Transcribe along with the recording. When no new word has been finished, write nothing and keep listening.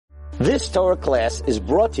This Torah class is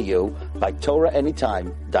brought to you by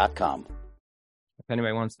TorahAnytime.com. If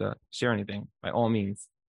anybody wants to share anything, by all means,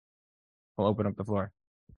 we'll open up the floor.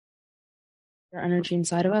 Our energy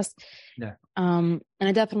inside of us. Yeah. And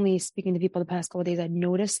I definitely, speaking to people the past couple of days, I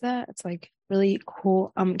noticed that. It's like really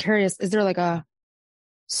cool. I'm curious, is there like a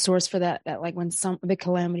source for that like when some big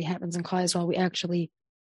calamity happens in Klal Yisrael, we actually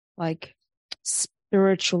like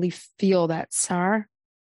spiritually feel that tsar,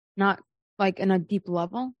 not like in a deep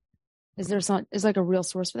level? Is like a real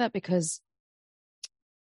source for that? Because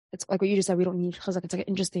it's like what you just said, we don't need chazak. It's like an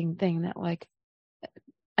interesting thing that like,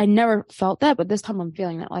 I never felt that, but this time I'm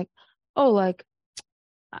feeling that like, oh, like,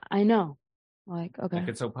 I know. Like, okay. Like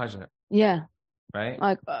it's so passionate. Yeah. Right?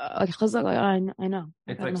 Like chazak, like, I know.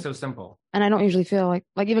 It's like so simple. And I don't usually feel like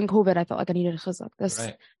even COVID, I felt like I needed a chazak. This,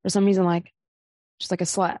 right. For some reason, like, just like a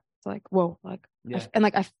slap. It's like, whoa, like, yeah.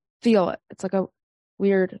 I feel it. It's like a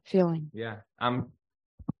weird feeling. Yeah.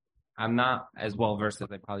 I'm not as well versed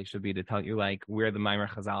as I probably should be to tell you like where the Maimer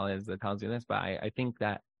Chazal is that tells you this, but I think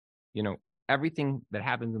that, everything that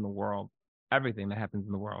happens in the world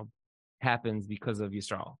happens because of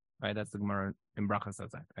Yisrael, right? That's the Gemara in Bracha says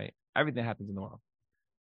that, right? Everything that happens in the world.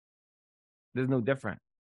 There's no different.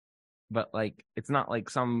 But like, it's not like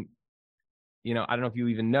some, I don't know if you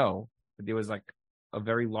even know, but there was like a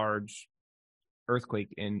very large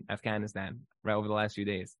earthquake in Afghanistan right over the last few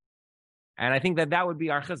days. And I think that would be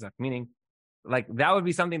our chizuk, meaning like that would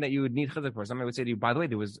be something that you would need chizuk for. Somebody would say to you, by the way,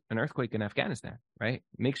 there was an earthquake in Afghanistan, right?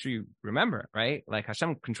 Make sure you remember, right? Like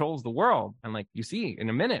Hashem controls the world. And like you see in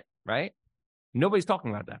a minute, right? Nobody's talking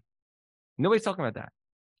about that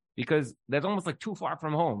because that's almost like too far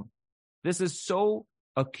from home. This is so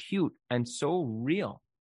acute and so real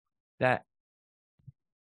that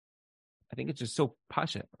I think it's just so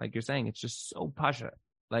pasha. Like you're saying, it's just so pasha.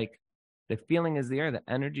 Like the feeling is there, the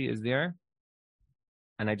energy is there.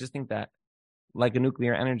 And I just think that like a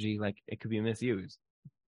nuclear energy, like it could be misused.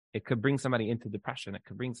 It could bring somebody into depression. It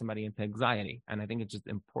could bring somebody into anxiety. And I think it's just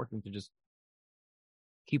important to just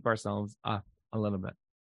keep ourselves up a little bit.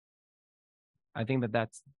 I think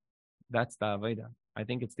that's the Avodah. I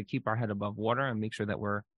think it's to keep our head above water and make sure that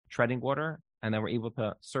we're treading water and that we're able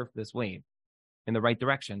to surf this wave in the right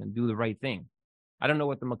direction and do the right thing. I don't know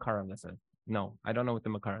what the makar of this is. No, I don't know what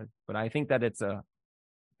the makar is. But I think that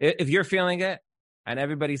if you're feeling it and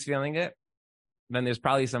everybody's feeling it, then there's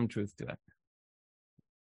probably some truth to it.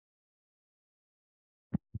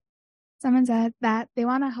 Someone said that they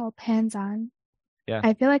want to help hands-on. Yeah.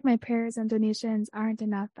 I feel like my prayers and donations aren't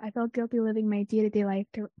enough. I feel guilty living my day-to-day life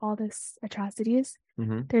through all this atrocities.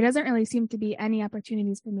 Mm-hmm. There doesn't really seem to be any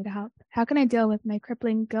opportunities for me to help. How can I deal with my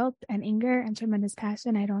crippling guilt and anger and tremendous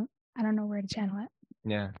passion? I don't know where to channel it.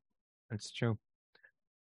 Yeah, it's true.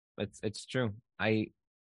 It's true. I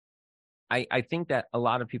think that a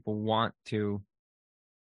lot of people want to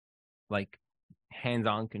like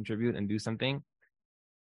hands-on contribute and do something.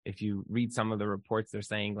 If you read some of the reports, they're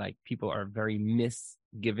saying like people are very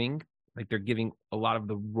misgiving, like they're giving a lot of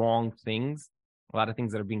the wrong things, a lot of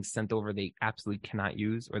things that are being sent over they absolutely cannot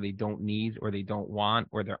use or they don't need or they don't want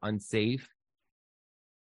or they're unsafe,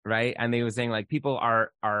 right? And they were saying like people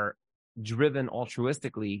are driven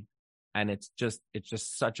altruistically and it's just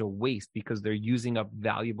such a waste because they're using up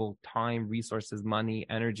valuable time, resources, money,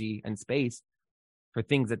 energy, and space for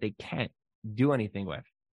things that they can't do anything with.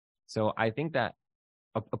 So I think that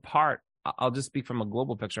a part, I'll just speak from a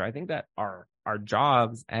global picture. I think that our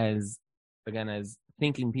jobs as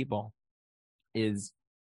thinking people is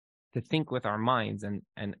to think with our minds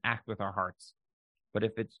and act with our hearts. But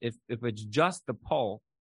if it's just the pull,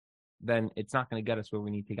 then it's not going to get us where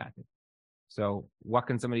we need to get to. So what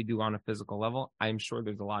can somebody do on a physical level? I'm sure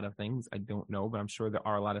there's a lot of things. I don't know, but I'm sure there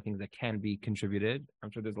are a lot of things that can be contributed.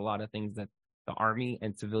 I'm sure there's a lot of things that the army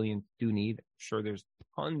and civilians do need. I'm sure there's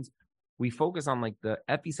tons. We focus on like the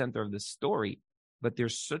epicenter of the story, but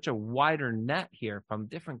there's such a wider net here from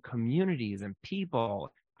different communities and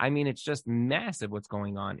people. I mean, it's just massive what's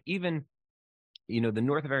going on. Even, the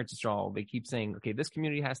north of Eretz Yisrael, they keep saying, okay, this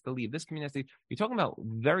community has to leave. This community has to leave. You're talking about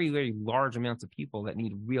very, very large amounts of people that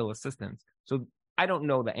need real assistance. So I don't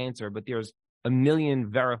know the answer, but there's 1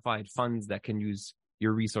 million verified funds that can use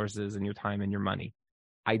your resources and your time and your money.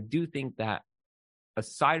 I do think that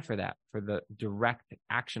aside for that, for the direct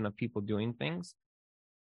action of people doing things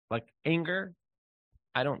like anger,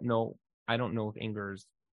 I don't know if anger is,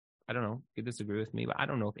 I don't know, you disagree with me, but I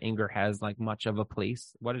don't know if anger has like much of a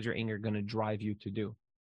place. What is your anger going to drive you to do?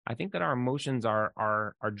 I think that our emotions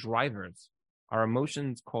are drivers. Our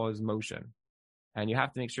emotions cause motion. And you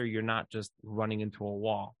have to make sure you're not just running into a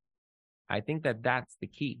wall. I think that that's the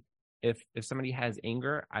key. If somebody has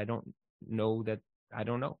anger, I don't know that I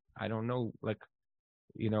don't know. Like,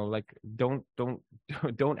 like don't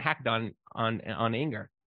act on anger.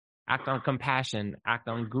 Act on compassion, act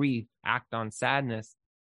on grief, act on sadness,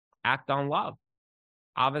 act on love.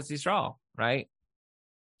 Ahavas Yisrael, right?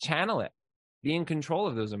 Channel it. Be in control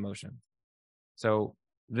of those emotions. So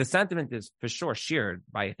the sentiment is for sure shared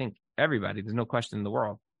by, I think, everybody. There's no question in the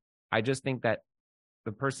world. I just think that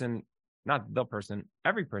every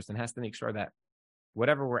person has to make sure that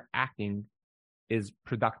whatever we're acting is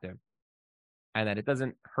productive and that it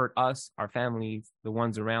doesn't hurt us, our families, the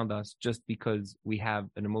ones around us, just because we have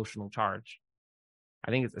an emotional charge.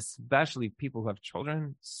 I think it's especially people who have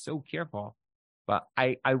children, so careful. But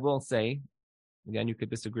I will say, again, you could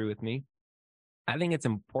disagree with me. I think it's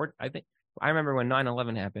important. I remember when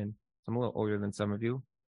 9/11 happened. I'm a little older than some of you,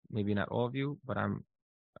 maybe not all of you, but I'm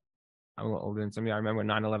a little older than some of you. I remember when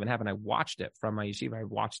 9/11 happened. I watched it from my yeshiva. I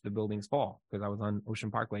watched the buildings fall because I was on Ocean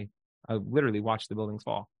Parkway. I literally watched the buildings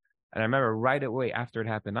fall. And I remember right away after it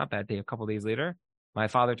happened, not that day, a couple of days later, my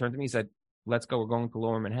father turned to me and said, "Let's go. We're going to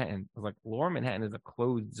Lower Manhattan." I was like, "Lower Manhattan is a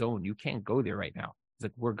closed zone. You can't go there right now." He's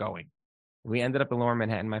like, "We're going." We ended up in Lower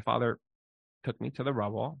Manhattan. My father took me to the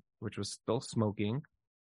rubble, which was still smoking.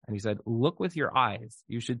 And he said, "Look with your eyes.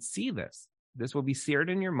 You should see this. This will be seared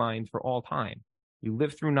in your mind for all time. You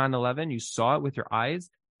lived through 9/11. You saw it with your eyes.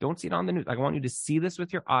 Don't see it on the news. I want you to see this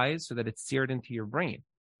with your eyes so that it's seared into your brain,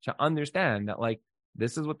 to understand that, like,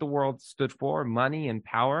 this is what the world stood for, money and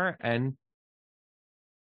power. And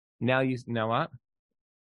now what?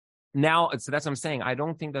 Now, so that's what I'm saying. I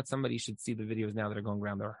don't think that somebody should see the videos now that are going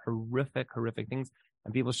around. They're horrific, horrific things.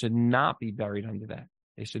 And people should not be buried under that.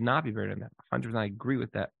 They should not be buried under that. 100%. I agree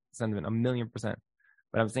with that sentiment, 1,000,000%.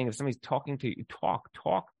 But I'm saying if somebody's talking to you, talk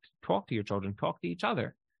to your children, talk to each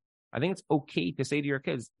other. I think it's okay to say to your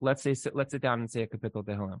kids, let's sit down and say a Kapitel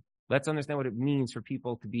Tehillim. Let's understand what it means for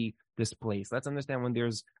people to be displaced. Let's understand when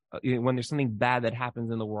there's something bad that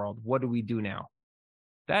happens in the world. What do we do now?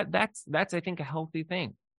 That's I think a healthy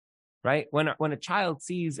thing, right? When a child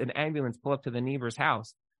sees an ambulance pull up to the neighbor's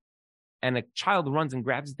house, and a child runs and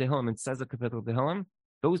grabs the Tehillim and says a Kapitel Tehillim,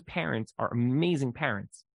 those parents are amazing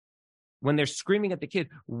parents. When they're screaming at the kid,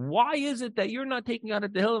 "Why is it that you're not taking out a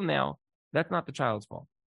Tehillim now?" That's not the child's fault.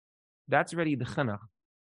 That's already the chinuch.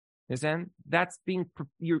 Understand? That's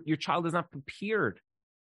your child is not prepared.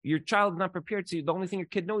 Your child is not prepared. So the only thing your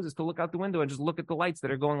kid knows is to look out the window and just look at the lights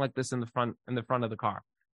that are going like this in the front of the car,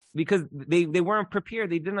 because they weren't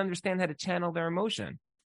prepared. They didn't understand how to channel their emotion.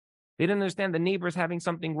 They didn't understand the neighbor's having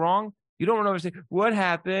something wrong. You don't want to say, "What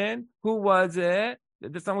happened? Who was it?"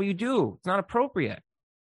 That's not what you do. It's not appropriate.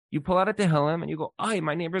 You pull out a Tehillim and you go, "Oh,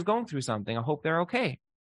 my neighbor's going through something. I hope they're okay."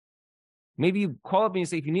 Maybe you call up me and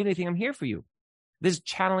say, "If you need anything, I'm here for you." This is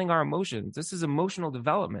channeling our emotions. This is emotional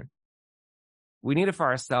development. We need it for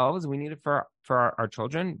ourselves. We need it for our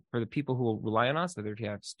children, for the people who will rely on us, whether we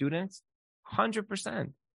have students.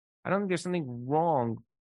 100%. I don't think there's something wrong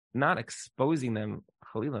not exposing them,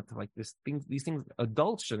 Khalila, to like these things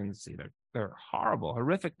adults shouldn't see. They're horrible,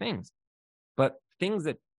 horrific things. But things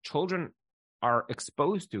that children are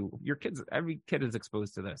exposed to, every kid is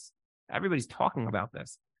exposed to this. Everybody's talking about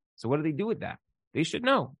this. So what do they do with that? They should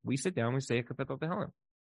know. We sit down, we say a Kapitel Tehillim.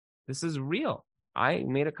 This is real. I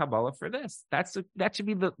made a Kabbalah for this. That should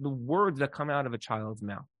be the words that come out of a child's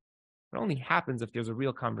mouth. It only happens if there's a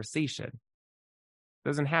real conversation. It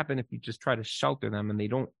doesn't happen if you just try to shelter them and they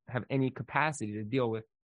don't have any capacity to deal with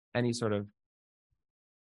any sort of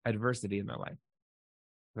adversity in their life.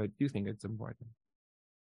 So I do think it's important.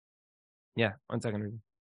 Yeah, 1 second. Ruby.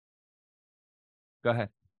 Go ahead.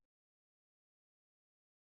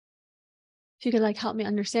 If you could help me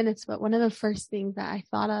understand this, but one of the first things that I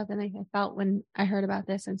thought of and I felt when I heard about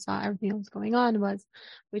this and saw everything that was going on was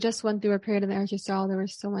we just went through a period in the Eretz Yisrael. There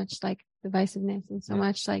was so much divisiveness and so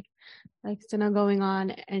much sinna going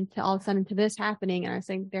on, and to all of a sudden to this happening. And I was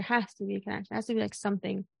saying there has to be a connection. There has to be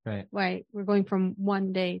something, right? We're going from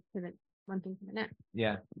one day to the one thing to the next.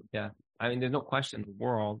 Yeah. I mean, there's no question in the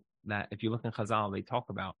world that if you look in Chazal, they talk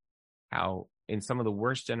about how in some of the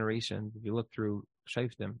worst generations, if you look through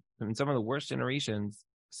Shaftim, in some of the worst generations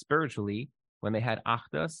spiritually, when they had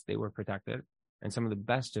Achdus, they were protected. And some of the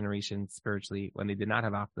best generations spiritually, when they did not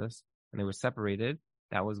have Achdus and they were separated,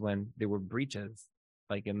 that was when there were breaches,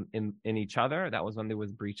 like in each other. That was when there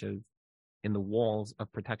was breaches in the walls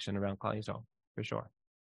of protection around Klal Yisrael, for sure.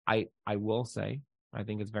 I will say, I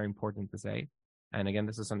think it's very important to say, and again,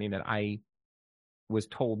 this is something that I was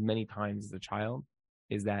told many times as a child,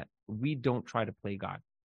 is that we don't try to play God.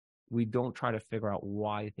 We don't try to figure out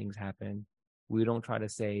why things happen. We don't try to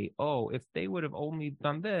say, "Oh, if they would have only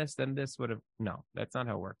done this, then this would have." No, that's not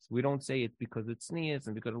how it works. We don't say it's because it's sneeze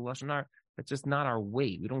and because of Lashon Hara. It's just not our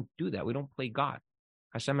way. We don't do that. We don't play God.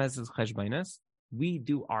 Hashem has his cheshbainis. We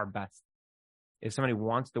do our best. If somebody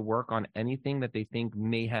wants to work on anything that they think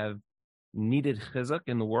may have needed chizuk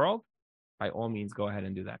in the world, by all means, go ahead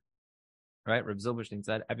and do that. Right? Reb Zilberstein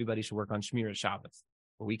said everybody should work on Shmira Shabbos.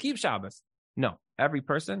 But we keep Shabbos. No, every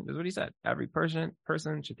person, this is what he said, every person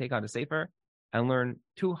should take out a sefer and learn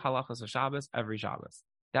 2 halachas of Shabbos every Shabbos.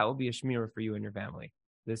 That will be a Shmira for you and your family.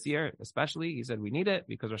 This year, especially, he said we need it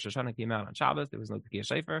because Rosh Hashanah came out on Shabbos. There was no Tekiyah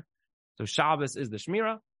Shefer. So Shabbos is the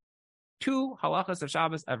Shmira. 2 halachas of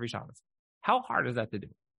Shabbos every Shabbos. How hard is that to do?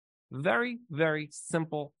 Very, very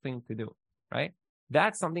simple thing to do, right?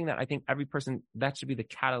 That's something that I think every person, that should be the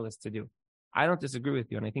catalyst to do. I don't disagree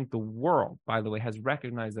with you. And I think the world, by the way, has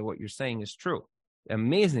recognized that what you're saying is true.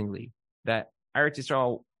 Amazingly, that Eretz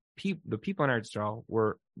Yisrael, the people in Eretz Yisrael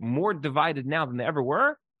were more divided now than they ever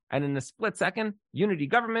were. And in a split second, unity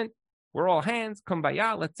government, we're all hands,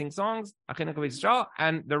 kumbaya, let's sing songs,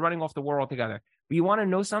 and they're running off the war altogether. But you want to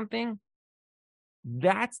know something?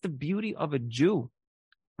 That's the beauty of a Jew.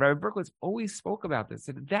 Rabbi Berkowitz always spoke about this.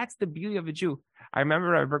 Said, that's the beauty of a Jew. I remember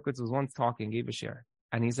Rabbi Berkowitz was once talking, gave a share,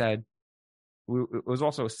 and he said, it was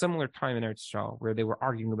also a similar time in Eretz Yisrael where they were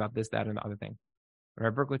arguing about this, that, and the other thing.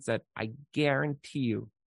 Rabbi Berkowitz said, I guarantee you,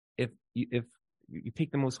 if you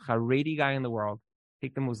take the most Haredi guy in the world,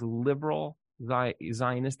 take the most liberal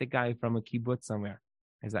Zionistic guy from a kibbutz somewhere,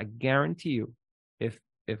 I guarantee you, if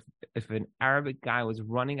an Arabic guy was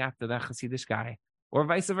running after the Hasidic guy, or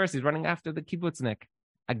vice versa, he's running after the kibbutznik,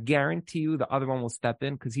 I guarantee you the other one will step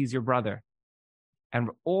in because he's your brother. And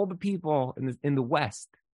all the people in the West,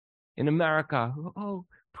 in America, oh,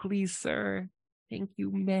 please, sir, thank you,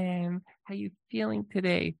 ma'am, how you feeling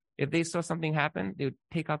today? If they saw something happen, they would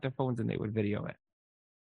take out their phones and they would video it.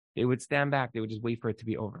 They would stand back. They would just wait for it to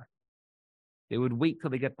be over. They would wait till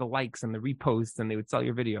they get the likes and the reposts and they would sell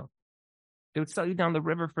your video. They would sell you down the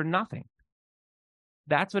river for nothing.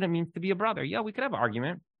 That's what it means to be a brother. Yeah, we could have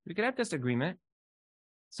argument. We could have disagreement.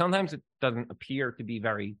 Sometimes it doesn't appear to be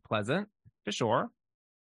very pleasant, for sure.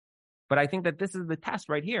 But I think that this is the test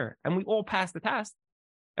right here. And we all passed the test.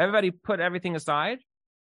 Everybody put everything aside.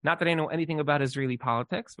 Not that I know anything about Israeli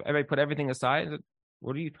politics, but everybody put everything aside.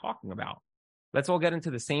 What are you talking about? Let's all get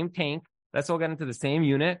into the same tank. Let's all get into the same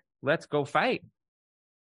unit. Let's go fight.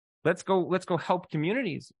 Let's go help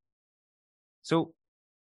communities. So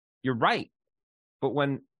you're right. But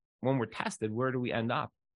when we're tested, where do we end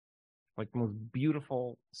up? Like the most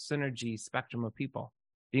beautiful synergy spectrum of people.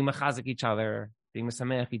 Being mechazik each other, being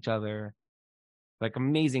mesamech each other. Like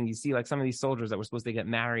amazing. You see like some of these soldiers that were supposed to get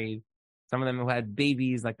married. Some of them who had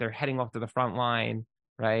babies, like they're heading off to the front line,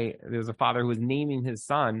 right? There was a father who was naming his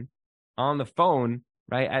son on the phone,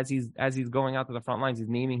 right? As he's going out to the front lines, he's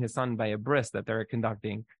naming his son by a bris that they're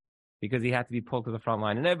conducting because he had to be pulled to the front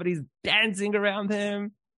line. And everybody's dancing around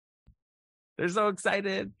him. They're so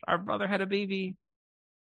excited. Our brother had a baby.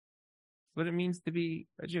 That's what it means to be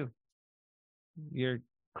a Jew. You're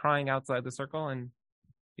crying outside the circle and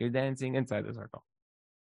you're dancing inside the circle.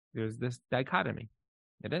 There's this dichotomy.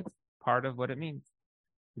 It is part of what it means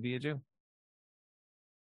to be a Jew.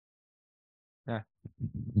 Yeah.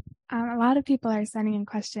 A lot of people are sending in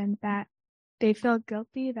questions that they feel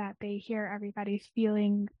guilty that they hear everybody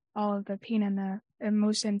feeling all of the pain and the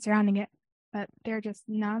emotion surrounding it, but they're just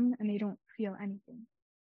numb and they don't feel anything.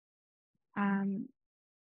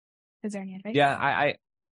 Is there any advice? Yeah,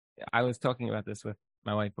 I was talking about this with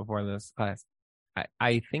my wife before this class.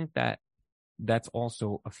 I think that that's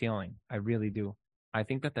also a feeling. I really do. I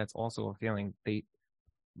think that that's also a feeling.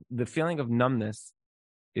 The feeling of numbness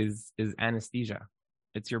is anesthesia.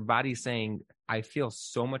 It's your body saying, I feel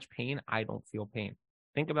so much pain, I don't feel pain.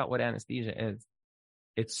 Think about what anesthesia is.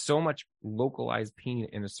 It's so much localized pain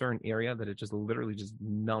in a certain area that it just literally just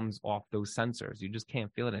numbs off those sensors. You just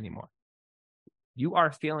can't feel it anymore. You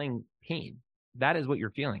are feeling pain. That is what you're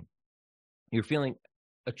feeling. You're feeling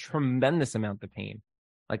a tremendous amount of pain.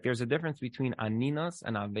 Like there's a difference between aninos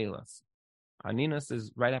and avelos. Aninos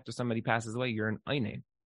is right after somebody passes away, you're an einin.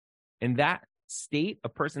 In that state, a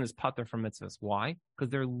person is pater from mitzvahs. Why?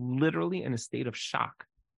 Because they're literally in a state of shock.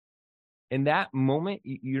 In that moment,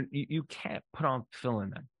 you can't put on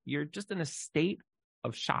tefillin then. You're just in a state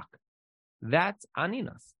of shock. That's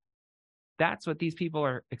aninos. That's what these people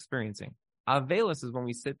are experiencing. Avelos is when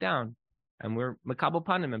we sit down and we're makabel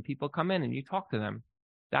panim and people come in and you talk to them.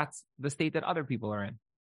 That's the state that other people are in.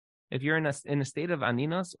 If you're in a state of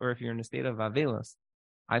aninos or if you're in a state of avelos,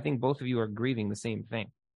 I think both of you are grieving the same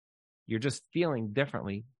thing. You're just feeling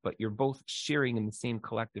differently, but you're both sharing in the same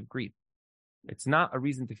collective grief. It's not a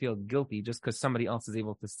reason to feel guilty just because somebody else is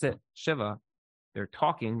able to sit Shiva. They're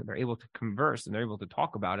talking, they're able to converse, and they're able to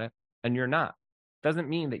talk about it. and you're not. Doesn't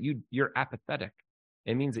mean that you're apathetic.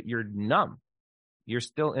 It means that you're numb. You're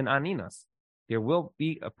still in aninas. There will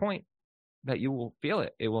be a point that you will feel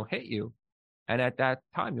it. It will hit you. And at that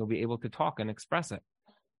time, you'll be able to talk and express it.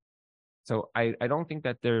 So I don't think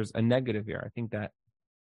that there's a negative here. I think that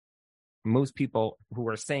most people who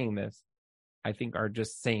are saying this, I think are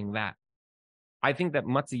just saying that. I think that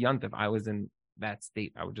Matzi Yantiv, I was in that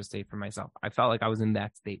state. I would just say for myself, I felt like I was in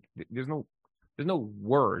that state. There's no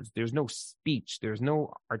words. There's no speech. There's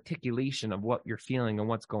no articulation of what you're feeling and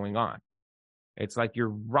what's going on. It's like you're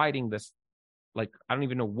writing this, like, I don't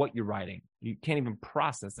even know what you're writing. You can't even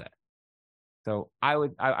process it. So I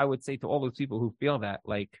would say to all those people who feel that,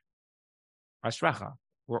 like, Ashrecha,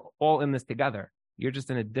 we're all in this together. You're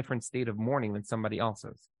just in a different state of mourning than somebody else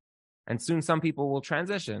is. And soon some people will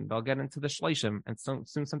transition. They'll get into the shleishim. And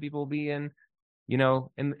soon some people will be in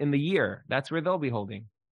the year. That's where they'll be holding.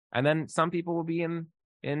 And then some people will be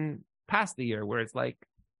in past the year, where it's like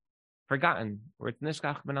forgotten, where it's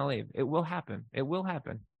nishkach ben alev. It will happen. It will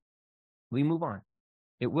happen. We move on.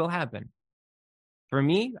 It will happen. For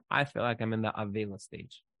me, I feel like I'm in the avela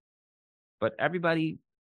stage. But everybody,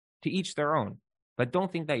 to each their own. But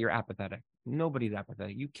don't think that you're apathetic. Nobody's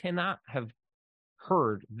apathetic. You cannot have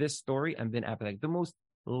heard this story and been apathetic. The most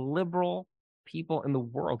liberal people in the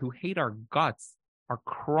world who hate our guts are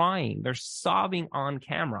crying. They're sobbing on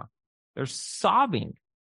camera. They're sobbing.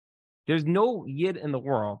 There's no yid in the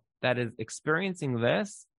world that is experiencing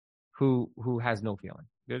this who has no feeling.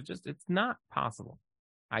 It's not possible.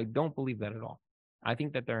 I don't believe that at all. I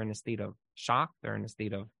think that they're in a state of shock. They're in a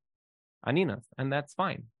state of aninas, and that's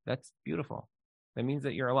fine. That's beautiful. That means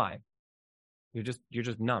that you're alive. You're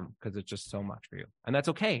just numb because it's just so much for you, and that's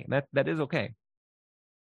okay. That is okay.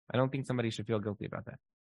 I don't think somebody should feel guilty about that.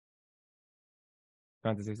 You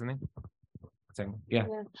want to say something? Yeah.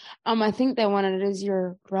 I think that when it is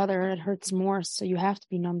your brother, it hurts more. So you have to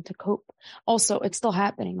be numb to cope. Also, it's still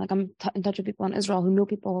happening. Like I'm in touch with people in Israel who know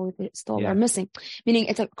people who still are missing. Meaning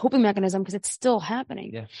it's a coping mechanism because it's still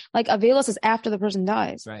happening. Yeah. Like Avelos is after the person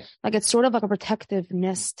dies. Right. Like it's sort of like a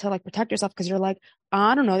protectiveness to like protect yourself because you're like,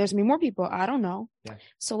 I don't know. There's gonna be more people. I don't know. Yeah.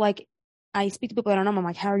 So like I speak to people that are numb. I'm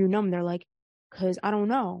like, how are you numb? They're like, because I don't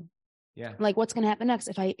know. Yeah. Like what's gonna happen next?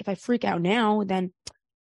 If I freak out now, then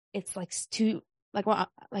it's like too like, well,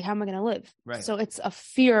 like how am I going to live? Right. So it's a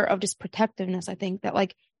fear of just protectiveness. I think that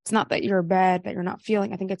like, it's not that you're bad, that you're not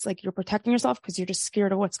feeling. I think it's like you're protecting yourself because you're just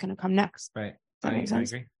scared of what's going to come next. Right. Does that make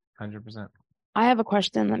sense? I agree. 100%. I have a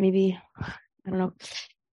question that maybe, I don't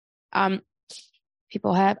know.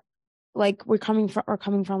 People have, like, we're coming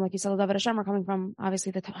from, like you said, David Hashem, we're coming from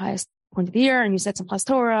obviously the highest point of the year, and you said some Simchas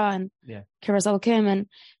Torah and Kiras Elokim and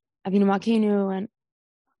Avinu Malkeinu, and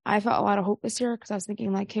I felt a lot of hope this year because I was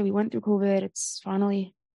thinking like, hey, we went through COVID. It's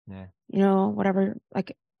finally, whatever.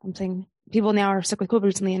 Like I'm saying, people now are sick with COVID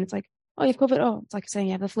recently, and it's like, oh, you have COVID. Oh, it's like saying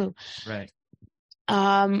you have the flu. Right.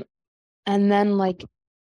 And then like,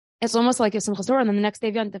 it's almost like a Simchas Torah, and then the next day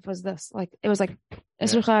of Yantif was this. Like it was like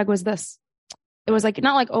Esrei Chag was this. It was like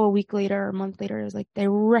not like a week later or a month later. It was like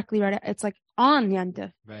directly right. It's like on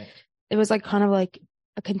Yantif. Right. It was like kind of like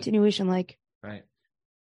a continuation, like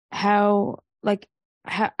how like.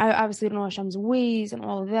 I obviously don't know Hashem's ways and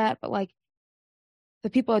all of that, but like the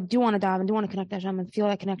people that do want to dive and do want to connect to Hashem and feel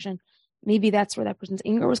that connection, maybe that's where that person's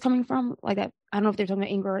anger was coming from. Like that, I don't know if they're talking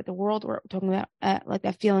about anger at the world or talking about like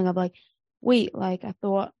that feeling of like, wait, like I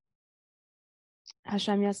thought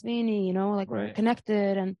Hashem Yasvini, like we're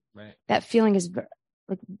connected, and that feeling is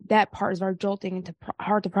like that part is very jolting and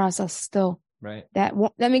hard to process still. Right. That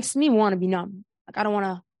makes me want to be numb. Like I don't want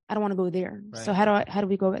to go there. Right. So how do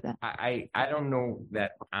we go with that? I don't know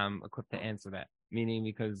that I'm equipped to answer that. Meaning,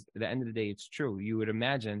 because at the end of the day, it's true. You would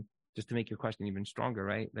imagine, just to make your question even stronger,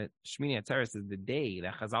 right? That Shmini Atzeres is the day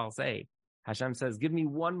that Chazal say. Hashem says, give me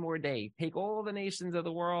one more day. Take all the nations of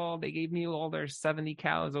the world. They gave me all their 70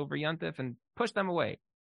 cows over Yantif and push them away.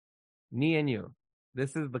 Me and you.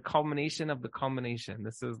 This is the culmination of the culmination.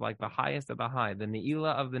 This is like the highest of the high, the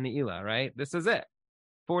Ne'ilah of the Ne'ilah, right? This is it.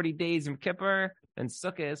 40 days in Kippur and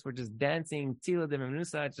Sukkot, we're just dancing Tila de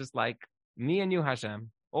Menusa. It's just like me and you, Hashem,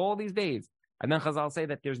 all these days. And then Chazal say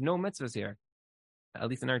that there's no mitzvahs here, at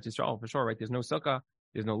least in Eretz Yisrael for sure, right? There's no sukkah,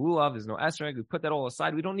 there's no lulav, there's no esrog. We put that all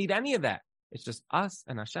aside. We don't need any of that. It's just us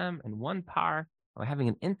and Hashem and one par. We're having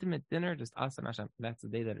an intimate dinner, just us and Hashem. That's the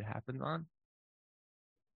day that it happens on.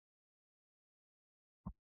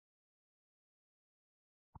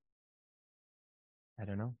 I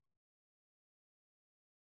don't know.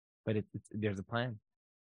 But there's a plan.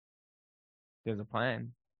 There's a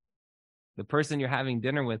plan. The person you're having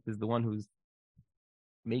dinner with is the one who's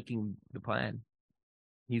making the plan.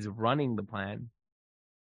 He's running the plan.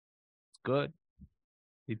 good.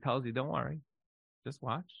 He tells you, don't worry. Just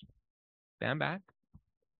watch. Stand back.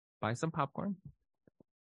 Buy some popcorn.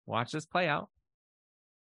 Watch this play out.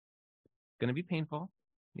 It's going to be painful.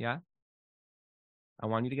 Yeah. I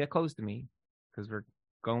want you to get close to me because we're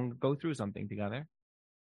going to go through something together.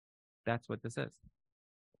 That's what this is.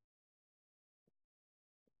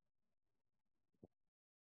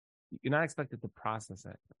 You're not expected to process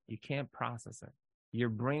it. You can't process it. Your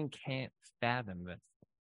brain can't fathom this.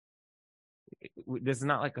 This is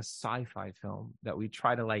not like a sci-fi film that we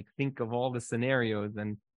try to like think of all the scenarios,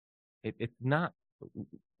 and it's not.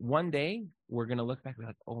 One day we're going to look back and be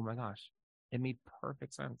like, oh my gosh, it made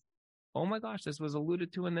perfect sense. Oh my gosh, this was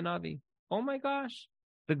alluded to in the Navi. Oh my gosh,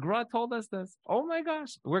 the Gra told us this. Oh my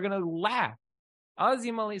gosh, we're going to laugh. We're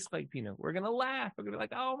going to laugh. We're going to be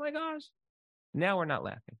like, oh my gosh. Now we're not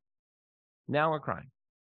laughing. Now we're crying.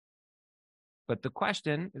 But the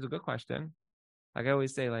question is a good question. Like I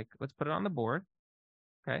always say, like, let's put it on the board.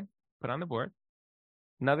 Okay? Put it on the board.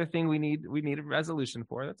 Another thing we need a resolution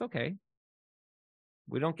for. That's okay.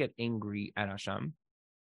 We don't get angry at Hashem.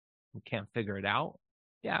 We can't figure it out.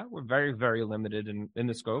 Yeah, we're very, very limited in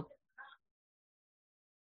the scope.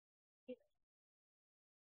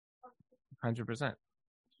 100%.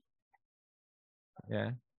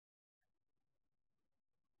 Yeah.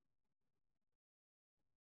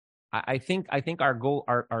 I think our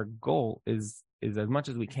goal is as much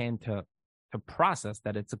as we can to process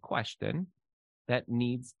that it's a question that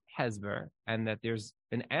needs hesber, and that there's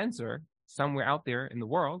an answer somewhere out there in the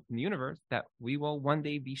world, in the universe, that we will one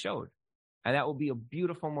day be showed. And that will be a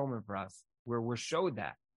beautiful moment for us where we're showed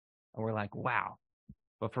that. And we're like, wow.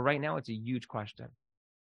 But for right now, it's a huge question.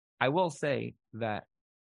 I will say that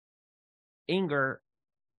anger,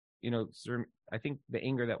 I think the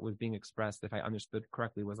anger that was being expressed, if I understood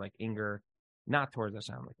correctly, was like anger, not towards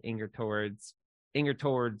Hashem, like anger towards the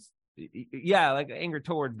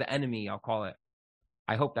enemy, I'll call it.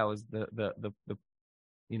 I hope that was the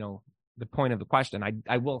point of the question.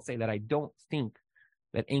 I will say that I don't think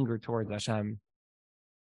that anger towards Hashem,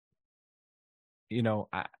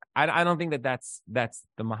 I don't think that's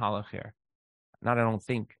the mahalach here. I don't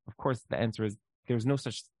think. Of course, the answer is there's no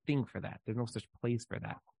such thing for that. There's no such place for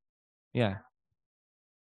that. Yeah.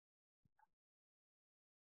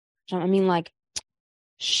 I mean, like,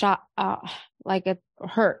 shot, like it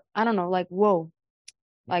hurt. I don't know, like, whoa.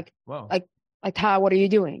 Like, Todd, what are you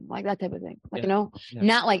doing? Like that type of thing. Like,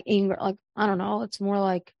 not like anger. Like, I don't know. It's more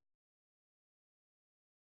like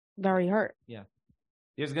very hurt. Yeah.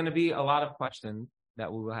 There's going to be a lot of questions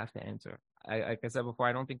that we will have to answer. Like I said before,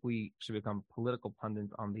 I don't think we should become political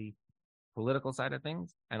pundits on the political side of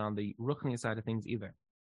things and on the ruchni side of things either.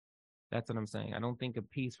 That's what I'm saying. I don't think a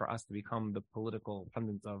piece for us to become the political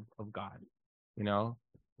pundits of God.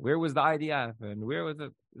 Where was the IDF and where was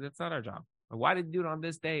it? That's not our job. Why did you do it on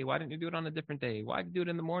this day? Why didn't you do it on a different day? Why did you do it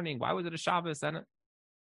in the morning? Why was it a Shabbos?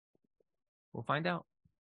 We'll find out.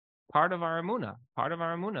 Part of our emunah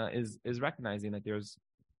is recognizing that there's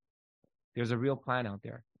a real plan out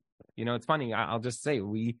there. It's funny. I'll just say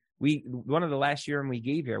we one of the last year we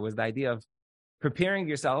gave here was the idea of preparing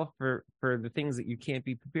yourself for the things that you can't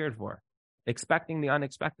be prepared for, expecting the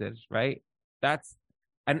unexpected, right?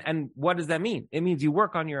 And what does that mean? It means you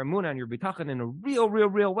work on your emunah and your bitachon in a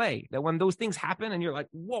real way. That when those things happen and you're like,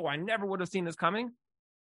 whoa, I never would have seen this coming.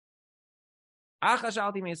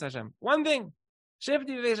 One thing,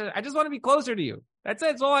 I just want to be closer to you. That's it.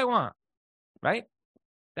 That's all I want, right?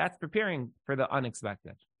 That's preparing for the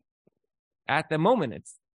unexpected. At the moment,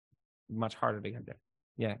 it's much harder to get there.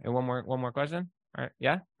 Yeah. And one more question. All right.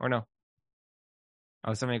 Yeah or no?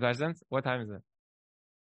 Oh, so many questions. What time is it?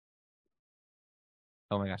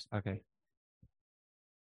 Oh my gosh. Okay.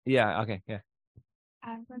 Yeah. Okay. Yeah.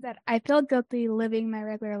 I feel guilty living my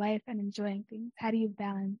regular life and enjoying things. How do you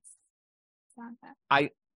balance that?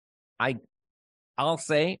 I'll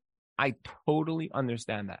say I totally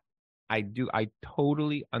understand that. I do. I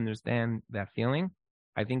totally understand that feeling.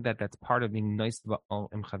 I think that that's part of being nice to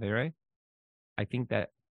Im Chavere. I think that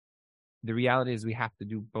the reality is we have to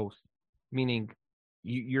do both. Meaning,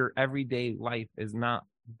 your everyday life is not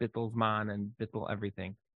bittul zman and bittul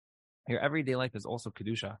everything. Your everyday life is also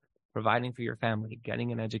kedusha, providing for your family,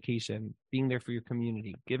 getting an education, being there for your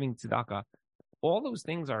community, giving tzedakah. All those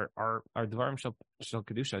things are dvarim shel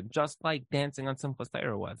kedusha, just like dancing on Simchas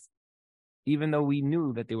Torah was. Even though we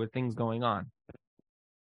knew that there were things going on,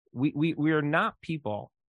 we are not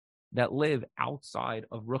people that live outside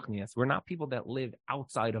of ruchnius. We're not people that live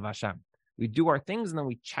outside of Hashem. We do our things and then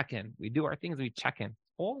we check in. We do our things and we check in.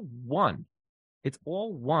 All one. It's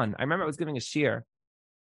all one. I remember I was giving a shir.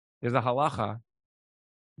 There's a halacha.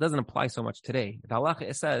 It doesn't apply so much today. The halacha,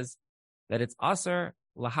 it says that it's aser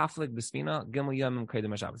lahaflik b'sfina gimel yomim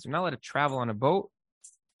kedem Shabbos. You're not allowed to travel on a boat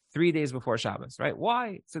 3 days before Shabbos, right?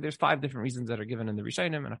 Why? So there's 5 different reasons that are given in the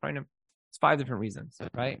Rishonim and Achronim. It's 5 different reasons,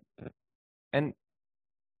 right? And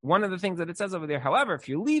one of the things that it says over there, however, if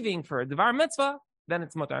you're leaving for a Devar Mitzvah, then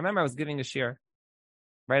it's mutar. I remember I was giving a shir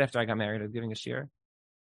right after I got married. I was giving a shir,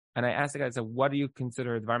 and I asked the guy, I said, what do you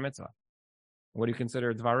consider a Devar Mitzvah? What do you consider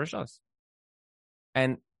a Devar Rishos?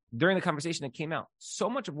 And during the conversation, it came out, so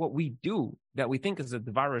much of what we do that we think is a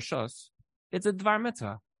Devar Rishos, it's a Devar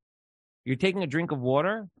Mitzvah. You're taking a drink of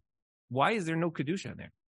water. Why is there no Kedusha in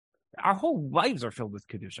there? Our whole lives are filled with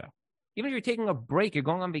Kedusha. Even if you're taking a break, you're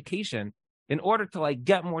going on vacation, in order to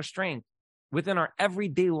get more strength within our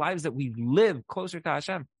everyday lives that we live closer to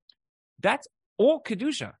Hashem. That's all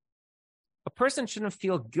Kedusha. A person shouldn't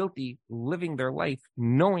feel guilty living their life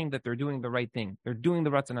knowing that they're doing the right thing. They're doing the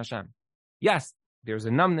Ratzon Hashem. Yes, there's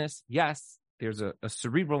a numbness. Yes, there's a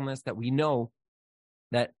cerebralness that we know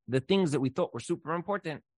that the things that we thought were super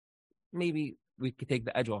important, maybe we could take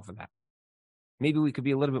the edge off of that. Maybe we could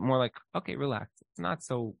be a little bit more like, okay, relax. It's not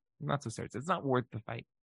so serious. It's not worth the fight.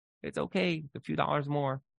 It's okay, a few dollars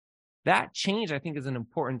more. That change, I think, is an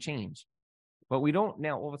important change. But we don't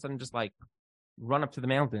now all of a sudden just run up to the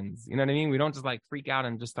mountains. You know what I mean? We don't just freak out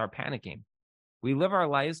and just start panicking. We live our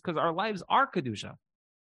lives because our lives are Kedusha.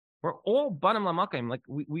 We're all Banim Lamakim.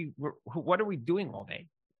 We're, what are we doing all day?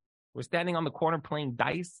 We're standing on the corner playing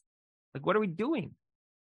dice. What are we doing?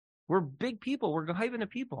 We're big people. We're Gehavim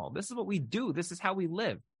people. This is what we do. This is how we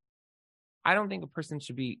live. I don't think a person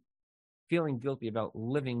should be feeling guilty about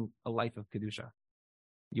living a life of Kedusha.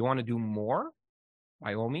 You want to do more?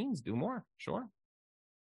 By all means, do more. Sure.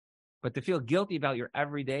 But to feel guilty about your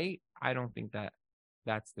everyday, I don't think that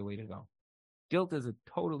that's the way to go. Guilt is a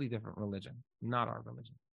totally different religion, not our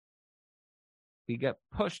religion. We get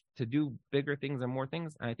pushed to do bigger things and more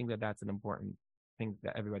things, and I think that that's an important thing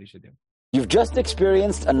that everybody should do. You've just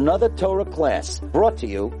experienced another Torah class brought to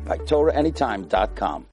you by TorahAnytime.com.